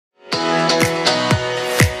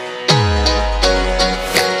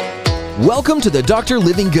Welcome to the Dr.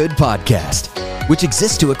 Living Good podcast, which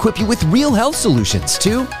exists to equip you with real health solutions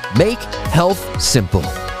to make health simple.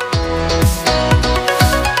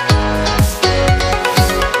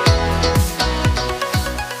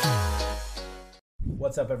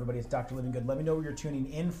 What's up, everybody? It's Dr. Living Good. Let me know where you're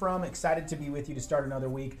tuning in from. Excited to be with you to start another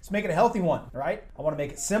week. Let's make it a healthy one, all right? I want to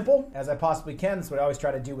make it simple as I possibly can. That's what I always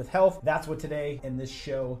try to do with health. That's what today in this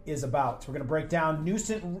show is about. So we're going to break down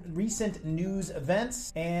recent news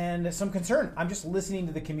events and some concern. I'm just listening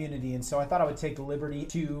to the community, and so I thought I would take the liberty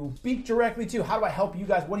to speak directly to how do I help you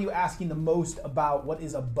guys? What are you asking the most about? What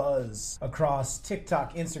is a buzz across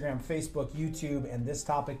TikTok, Instagram, Facebook, YouTube, and this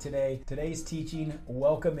topic today? Today's teaching,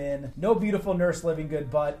 welcome in. No beautiful nurse living good,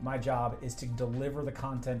 but my job is to deliver the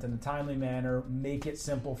content in a timely manner, make it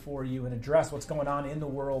simple for you, and address what's going on in the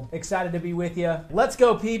world. Excited to be with you. Let's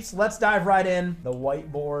go, peeps. Let's dive right in. The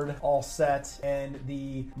whiteboard all set and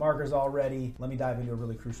the markers all ready. Let me dive into a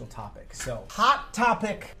really crucial topic. So, hot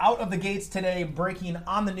topic out of the gates today, breaking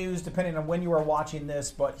on the news, depending on when you are watching this,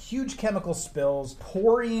 but huge chemical spills,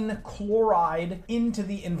 pouring chloride into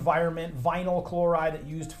the environment, vinyl chloride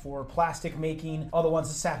used for plastic making. All the ones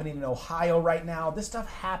that's happening in Ohio right now. This stuff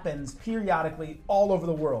happens periodically all over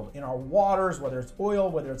the world, in our waters, whether it's oil,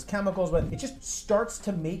 whether it's chemicals, but it just starts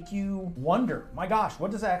to make you wonder, my gosh, what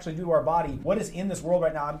does that actually do to our body? What is in this world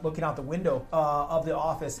right now? I'm looking out the window of the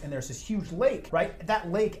office, and there's this huge lake, right? That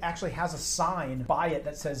lake actually has a sign by it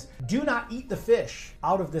that says, do not eat the fish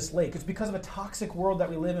out of this lake. It's because of a toxic world that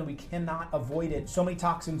we live in. We cannot avoid it. So many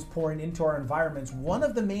toxins pouring into our environments. One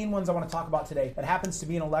of the main ones I want to talk about today that happens to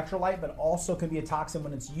be an electrolyte, but also can be a toxin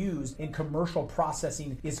when it's used in commercial processing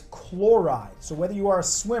is chloride. So whether you are a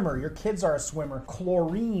swimmer, your kids are a swimmer,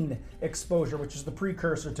 chlorine exposure, which is the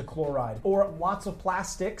precursor to chloride, or lots of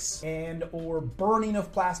plastics and or burning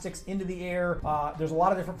of plastics into the air. There's a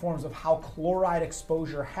lot of different forms of how chloride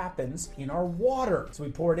exposure happens in our water. So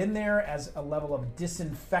we pour it in there as a level of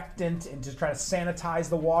disinfectant and to try to sanitize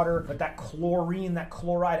the water, but that chlorine, that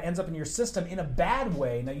chloride ends up in your system in a bad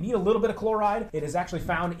way. Now you need a little bit of chloride. It is actually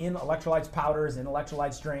found in electrolytes powders and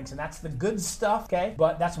electrolytes drinks, and that's the good stuff, okay?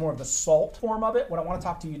 But that's more of the salt form of it. What I want to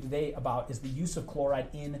talk to you today about is the use of chloride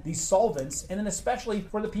in these solvents, and then especially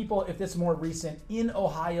for the people, if this is more recent, in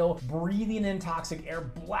Ohio, breathing in toxic air,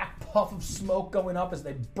 black puff of smoke going up as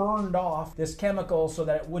they burned off this chemical so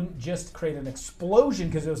that it wouldn't just create an explosion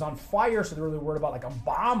because it was on fire, so they're really worried about like a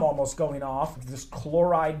bomb almost going off. This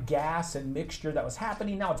chloride gas and mixture that was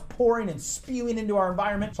happening, now it's pouring and spewing into our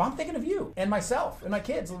environment. So I'm thinking of you and myself and my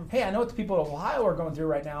kids. Hey, I know what the people of Ohio are going through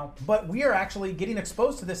right now, but we are actually getting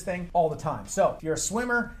exposed to this thing all the time. So if you're a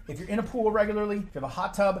swimmer, if you're in a pool regularly, if you have a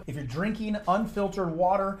hot tub, if you're drinking unfiltered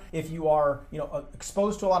water, if you are,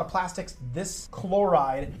 exposed to a lot of plastics, this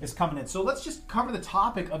chloride is coming in. So let's just cover the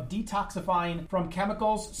topic of detoxifying from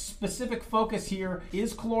chemicals. Specific focus here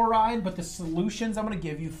is chloride, but the solutions I'm going to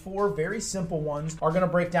give you, 4 very simple ones, are going to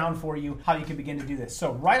break down for you how you can begin to do this.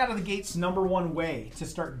 So right out of the gates, number one way to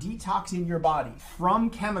start detoxing your body from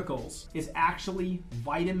chemicals is actually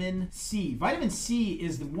vitamin C. Vitamin C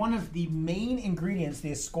is one of the main ingredients,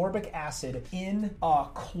 the ascorbic acid, in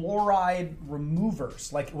chloride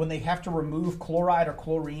removers. Like when they have to remove chloride or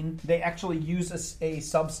chlorine, they actually use a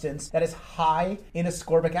substance that is high in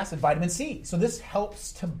ascorbic acid, vitamin C. So this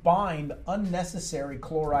helps to bind unnecessary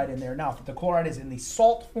chloride in there. Now, if the chloride is in the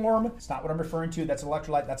salt form, it's not what I'm referring to. That's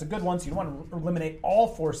electrolyte. That's a good one. So you don't want to eliminate all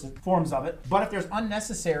forms of it. But if there's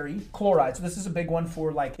unnecessary chloride, so this is a big one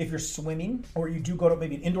for like if you're swimming or you do go to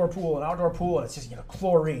maybe an indoor pool, an outdoor pool, and it's just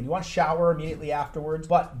chlorine. You want to shower immediately afterwards,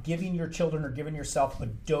 but giving your children or giving yourself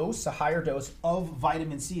a higher dose of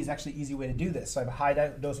vitamin C is actually an easy way to do this. So I have a high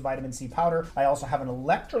dose of vitamin C powder. I also have an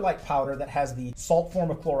electrolyte powder that has the salt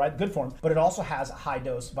form of chloride, good form, but it also has a high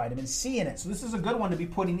dose vitamin C in it. So this is a good one to be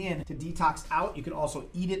putting in to detox out. You can also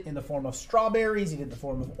eat it in the form of strawberries, eat it in the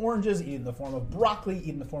form of oranges, eat it in the form of broccoli, eat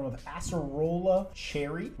it in the form of acerola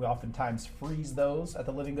cherry. We oftentimes freeze those at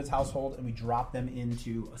the Living Goods household and we drop them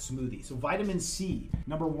into a smoothie. So vitamin C,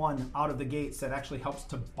 number one out of the gates, that actually helps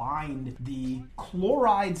to bind the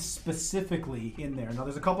chloride specifically in there. Now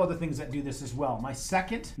there's a couple other things that do this as well. My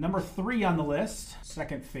second, number 3 on the list,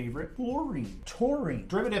 second favorite, chlorine. Taurine,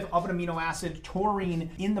 derivative of an amino acid. Taurine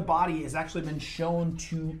in the body has actually been shown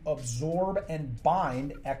to absorb and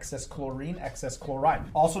bind excess chlorine, excess chloride.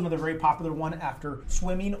 Also another very popular one after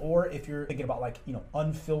swimming, or if you're thinking about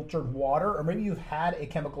unfiltered water, or maybe you've had a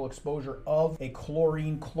chemical exposure of a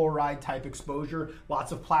chlorine, chloride type exposure,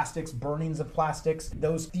 lots of plastics, burnings of plastics,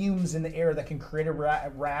 those fumes in the air that can create a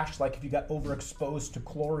rash, like if you got overexposed to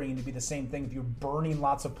chlorine, it'd be the same thing if you're burning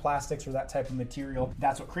lots of plastics or that type of material.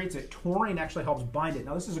 That's what creates it. Taurine actually helps bind it.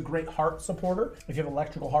 Now, this is a great heart supporter. If you have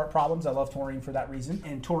electrical heart problems, I love taurine for that reason.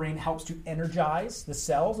 And taurine helps to energize the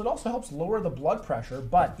cells. It also helps lower the blood pressure,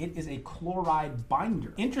 but it is a chloride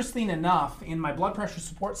binder. Interesting enough, in my blood pressure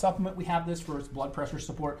support supplement, we have this for its blood pressure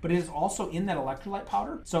support, but it is also in that electrolyte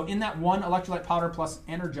powder. So in that one electrolyte powder plus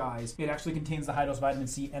Energize, it actually contains the high-dose vitamin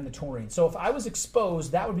C and the taurine. So if I was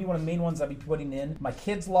exposed, that would be one of the main ones I'd be putting in. My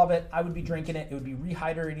kids love it. I would be drinking it. It would be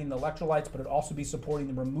rehydrating the electrolytes, but it would also be supporting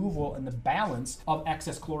the removal and the balance of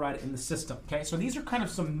excess chloride in the system. Okay, so these are kind of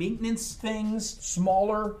some maintenance things,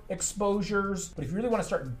 smaller exposures, but if you really want to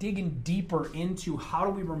start digging deeper into how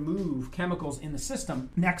do we remove chemicals in the system,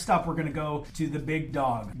 next up we're going to go to the big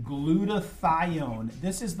dog, glutathione.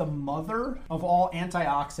 This is the mother of all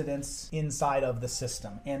antioxidants inside of the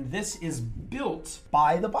system, and this is built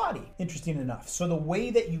by the body, interesting enough. So the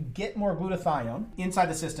way that you get more glutathione inside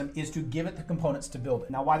the system is to give it the components to build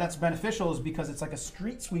it. Now, why that's beneficial is because it's like a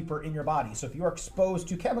street sweeper in your body. So if you are exposed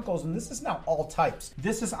to chemicals, and this is now all types,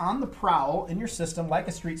 this is on the prowl in your system like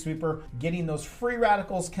a street sweeper, getting those free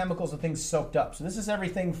radicals, chemicals, and things soaked up. So this is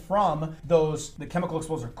everything from the chemical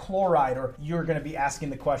exposure, chloride, or you're going to be asking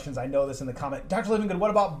the questions, I know this in the comment, Dr. Living Good,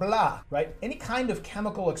 what about blah, right? Any kind of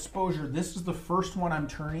chemical exposure, this is the first one I'm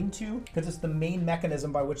turning to because it's the main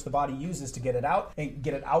mechanism by which the body uses to get it out and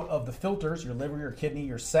get it out of the filters, your liver, your kidney,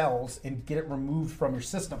 your cells, and get it removed from your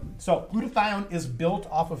system. So glutathione is built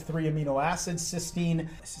off of 3 amino acids, cysteine,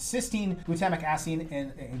 glutamic acid,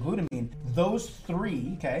 and glutamine. Those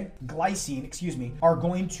three, glycine, are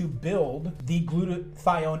going to build the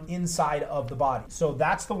glutathione inside of the body. So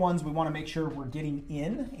that's the ones we want to make sure we're getting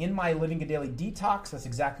in my Living Good Daily Detox. That's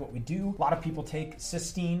exactly what we do. A lot of people take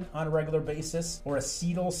cysteine on a regular basis, or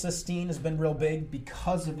acetylcysteine has been real big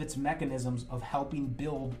because of its mechanisms of helping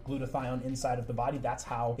build glutathione inside of the body. That's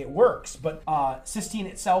how it works. But cysteine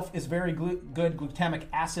itself is very good. Glutamic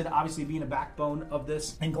acid, obviously being a backbone of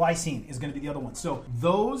this, and glycine is going to be the other one. So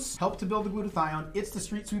those help to build the glutathione. It's the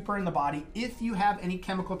street sweeper in the body. If you have any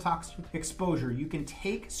chemical toxic exposure, you can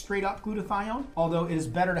take straight up glutathione, although it is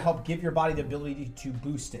better to help give your body the ability to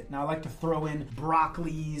boost it. Now, I like to throw in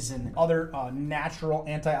broccolis and other natural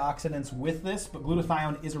antioxidants with this, but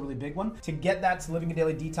glutathione is a really big one. To get that to Living a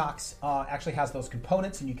Daily Detox actually has those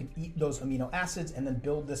components, and you can eat those amino acids and then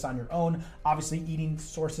build this on your own. Obviously, eating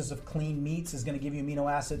sources of clean meats is going to give you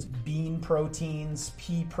amino acids. Bean proteins,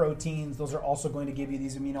 pea proteins, those are also going to give you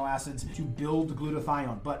these amino acids to build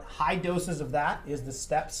glutathione. But high doses of that is the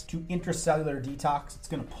steps to intracellular detox. It's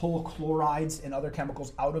going to pull chlorides and other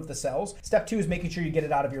chemicals out of the cells. Step 2 is making sure you get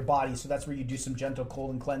it out of your body. So that's where you do some gentle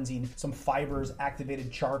colon cleansing, some fibers,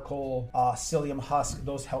 activated charcoal, psyllium husk.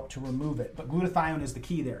 Those help to remove it. But glutathione is the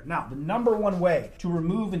key there. Now, the number one way to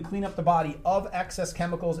remove and clean up the body of excess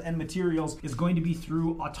chemicals and materials is going to be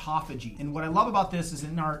through autophagy. And what I love about this is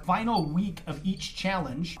in our final week of each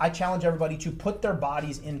challenge, I challenge everybody to put their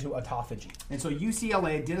bodies into autophagy. And so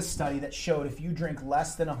UCLA did a study that showed if you drink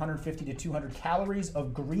less than 150 to 200 calories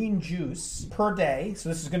of green juice per day, so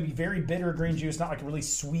this is going to be very bitter green juice, not like really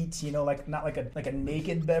sweet, not like a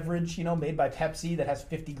naked beverage, made by Pepsi that has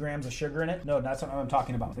 50 grams of sugar in it. No, that's what I'm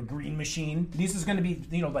talking about. The green machine. This is going to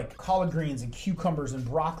be, like collard greens and cucumbers and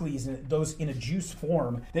broccolis and those in a juice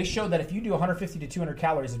form. They show that if you do 150 to 200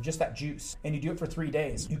 calories of just that juice and you do it for 3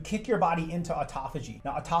 days, you kick your body into autophagy.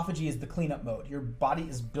 Now, autophagy is the cleanup mode. Your body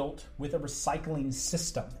is built with a recycling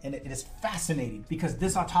system, and it is fascinating because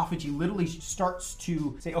this autophagy literally starts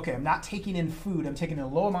to say, okay, I'm not taking in food, I'm taking in a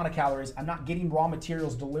low amount of calories, I'm not getting raw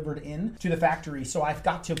materials delivered in to the factory, so I've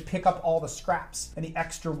got to pick up all the scraps and the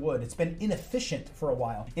extra wood. It's been inefficient for a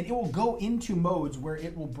while, and it will go into modes where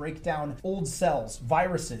it will break down old cells,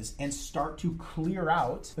 viruses, and start to clear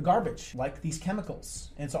out the garbage, like these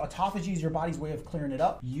chemicals. And so autophagy is your body's way of clearing it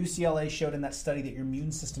up. UCLA showed in that study that your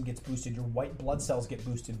immune system gets boosted, your white blood cells get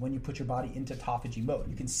boosted when you put your body into autophagy mode.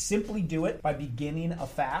 You can simply do it by beginning a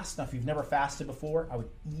fast. Now, if you've never fasted before, I would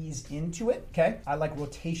ease into it, okay? I like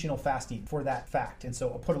rotational fasting for that fact. And so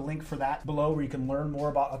I'll put a link for that below where you can learn more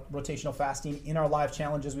about rotational fasting in our live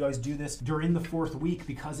challenges. We always do this during the 4th week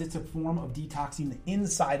because it's a form of detoxing the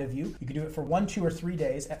inside of you. You can do it for 1, 2, or 3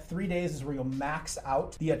 days. At 3 days is where you'll max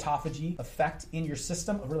out the autophagy effect in your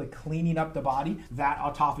system of really cleaning up the body. That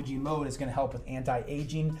autophagy mode is going to help with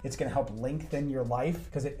anti-aging. It's going to help lengthen your life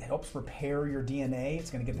because it helps repair your DNA. It's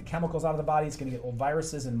going to get the chemicals out of the body. It's going to get old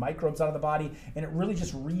viruses and microbes out of the body. And it really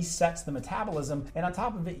just resets the metabolism. And on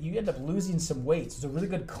top of it, you end up losing some weight. So it's a really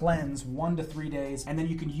good cleanse, 1 to 3 days. And then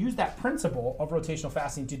you can use that principle of rotational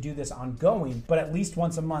fasting to do this ongoing, but at least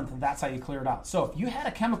once a month, that's how you clear it out. So if you had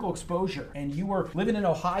a chemical exposure and you were living in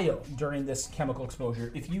Ohio during this chemical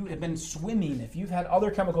exposure, if you have been swimming, if you've had other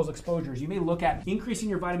chemicals exposures, you may look at increasing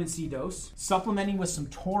your vitamin C dose, supplementing with some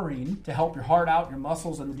taurine to help your heart out, your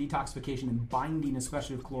muscles, and the detoxification and binding,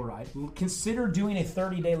 especially with chloride. Consider doing a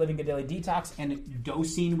 30-day Living Good Daily Detox and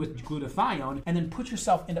dosing with glutathione, and then put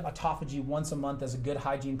yourself into autophagy once a month as a good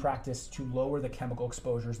hygiene practice to lower the chemical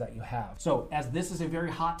exposures that you have. So as this is a very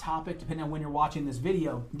hot topic, depending on when you're watching this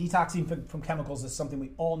video, detoxing from chemicals is something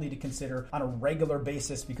we all need to consider on a regular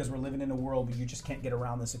basis because we're living in a world where you just can't get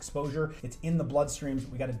around this exposure. It's in the bloodstreams.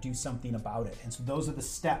 We got to do something about it. And so those are the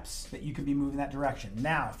steps that you can be moving that direction.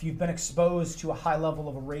 Now, if you've been exposed to a high level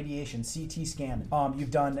of a radiation, CT scan,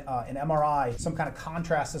 you've done an MRI, some kind of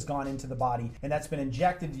contrast has gone into the body, and that's been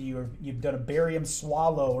injected to you, or you've done a barium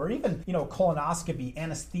swallow, or even, colonoscopy,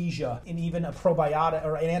 anesthesia, and even a probiotic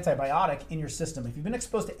or an antibiotic in your system. If you've been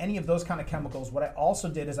exposed to any of those kind of chemicals, what I also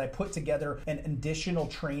did is I put together an additional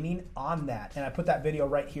training on that, and I put that video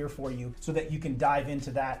right here for you so that you can dive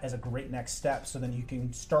into that as a great next step, so then you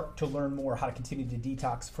can start to learn more how to continue to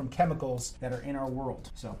detox from chemicals that are in our world.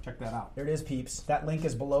 So check that out. There it is, peeps. That link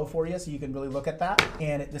is below for you so you can really look at that.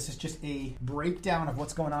 And this is just a breakdown of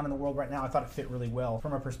what's going on in the world right now. I thought it fit really well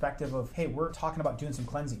from a perspective of, hey, we're talking about doing some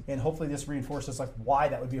cleansing, and hopefully this reinforces why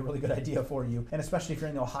that would be a really good idea for you. And especially if you're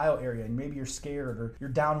in the Ohio area and maybe you're scared or you're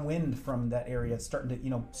downwind from that area, it's starting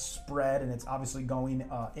to spread, and it's obviously going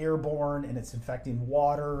airborne, and it's infecting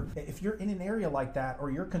water. If you're in an area like that,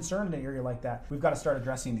 or you're concerned in an area like that, we've got to start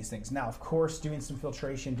addressing these things. Now, of course, doing some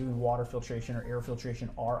filtration, doing water filtration or air filtration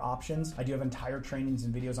are options. I do have entire trainings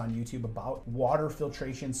and videos on YouTube about water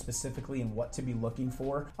filtration specifically and what to be looking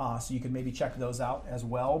for. So you can maybe check those out as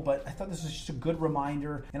well. But I thought this was just a good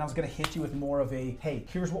reminder, and I was going to hit you with more of a, hey,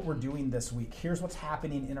 here's what we're doing this week. Here's what's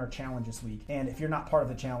happening in our challenge this week. And if you're not part of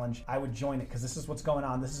the challenge, I would join it, because this is what's going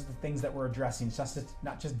on. This is the things that we're addressing. It's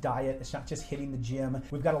not just diet. It's not just hitting the gym.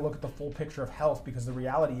 We've got to look at the full picture of health, because the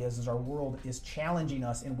reality is our world is challenging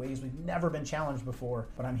us in ways we've never been challenged before,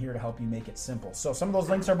 but I'm here to help you make it simple. So some of those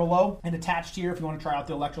links are below and attached here. If you want to try out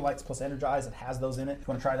the Electrolytes Plus Energize, it has those in it. If you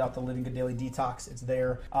want to try out the Living Good Daily Detox, it's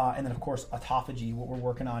there. And then of course, autophagy, what we're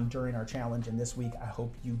working on during our challenge. And this week, I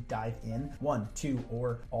hope you dive in 1, 2,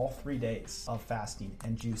 or all 3 days of fasting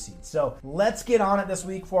and juicing. So let's get on it this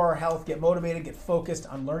week for our health. Get motivated, get focused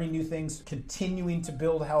on learning new things, continuing to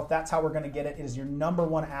build health. That's how we're going to get it. It is your number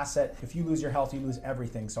one asset. If you lose your health, you lose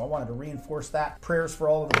everything. So I wanted to reinforce that. Prayers for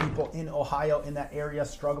all of the people in Ohio, in that area,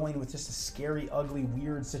 struggling with just a scary, ugly,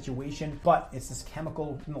 weird situation. But it's this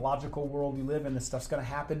chemical world we live in. This stuff's going to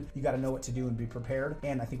happen. You got to know what to do and be prepared.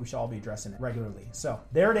 And I think we should all be addressing it regularly. So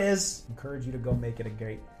there it is. Encourage you to go make it a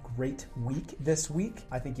great week this week.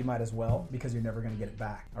 I think you might as well, because you're never going to get it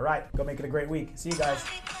back. All right, go make it a great week. See you guys.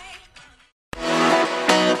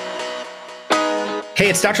 Hey,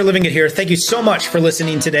 it's Dr. Living It here. Thank you so much for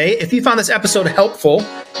listening today. If you found this episode helpful,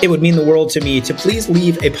 it would mean the world to me to please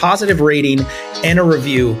leave a positive rating and a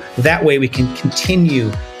review. That way we can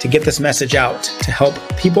continue to get this message out to help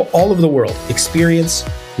people all over the world experience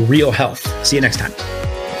real health. See you next time.